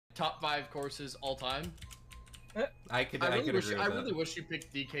top 5 courses all time. I could agree with that. I really wish you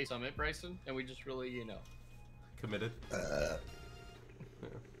picked DK Summit, Bryson, and we just really, you know, committed. Yeah.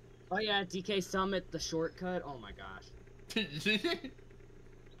 Oh yeah, DK Summit, the shortcut. Oh my gosh.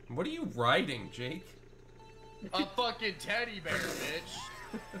 What are you riding, Jake? A fucking teddy bear,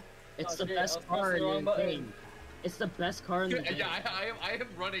 bitch. It's the best car in the game. It's the best car in the game. Yeah, I am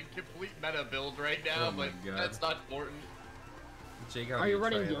running complete meta build right now, Oh my but God. that's not important. Jake, Are you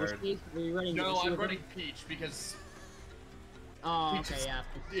running Yoshi? Are you running No, Yoshi I'm with running him? Peach because Oh, Peach okay, is-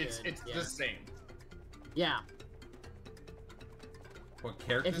 yeah. it's yeah. the same. Yeah. What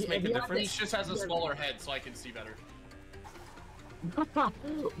characters If you- make if a you have difference? Peach just has a smaller head, so I can see better.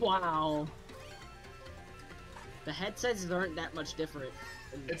 Wow. The head sizes aren't that much different.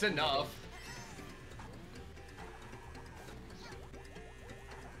 It's enough.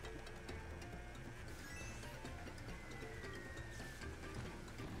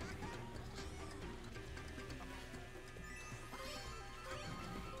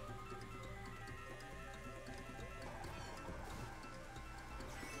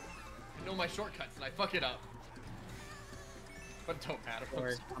 I know my shortcuts and I fuck it up. But it don't matter.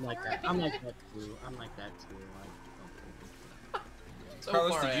 Or, I'm like that. I'm like that too. I'm like that too. So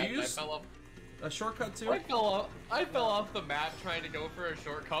Carlos, far, did you I use fell off. a shortcut too? I fell off the map trying to go for a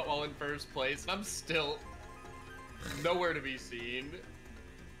shortcut while in first place. I'm still nowhere to be seen.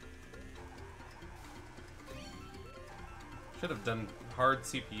 Should have done hard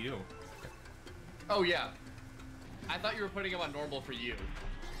CPU. Oh yeah. I thought you were putting him on normal for you.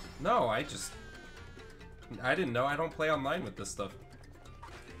 No, I didn't know. I don't play online with this stuff.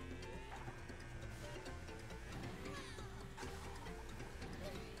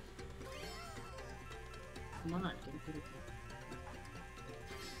 Come on. Get it.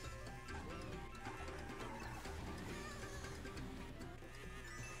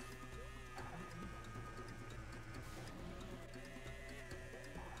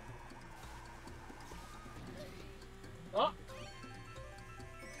 Oh!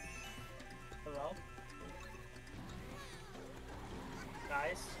 Hello?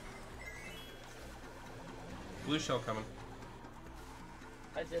 Nice. Blue shell coming.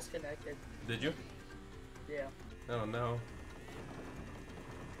 I disconnected. Did you? Yeah. Oh no.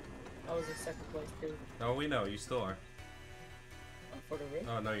 I was in second place too. Oh, we know. You still are. For the ring?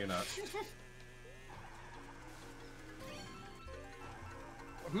 Oh, no, you're not.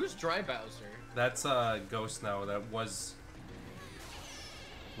 Who's Dry Bowser? That's Ghost now. That was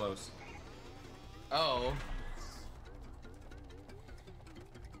close. Oh.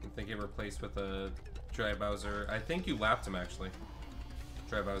 I think it replaced with a Dry Bowser. I think you lapped him actually.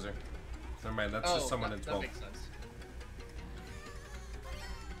 Dry Bowser. Never mind. That's just someone in 12. That makes sense.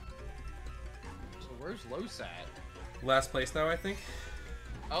 So where's Los at? Last place now, I think.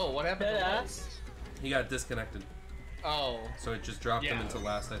 Oh, what happened to Los? He got disconnected. Oh. So it just dropped him into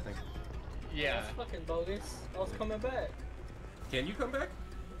last, I think. Yeah. That's fucking bogus. I was coming back. Can you come back?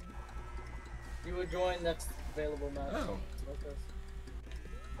 You would join next available match. Oh.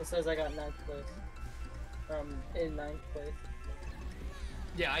 It says I got 9th place. In 9th place.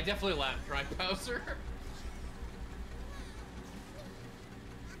 Yeah, I definitely lapped Dry Bowser.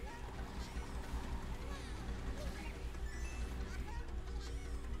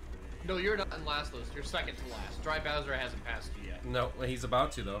 No, you're not in last list. You're second to last. Dry Bowser hasn't passed you yet. No, he's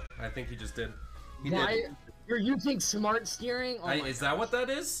about to though. I think he just did. He Why? did. You're using smart steering? Oh Is that what that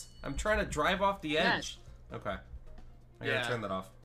is? I'm trying to drive off the edge. Yes. Okay. I gotta turn that off.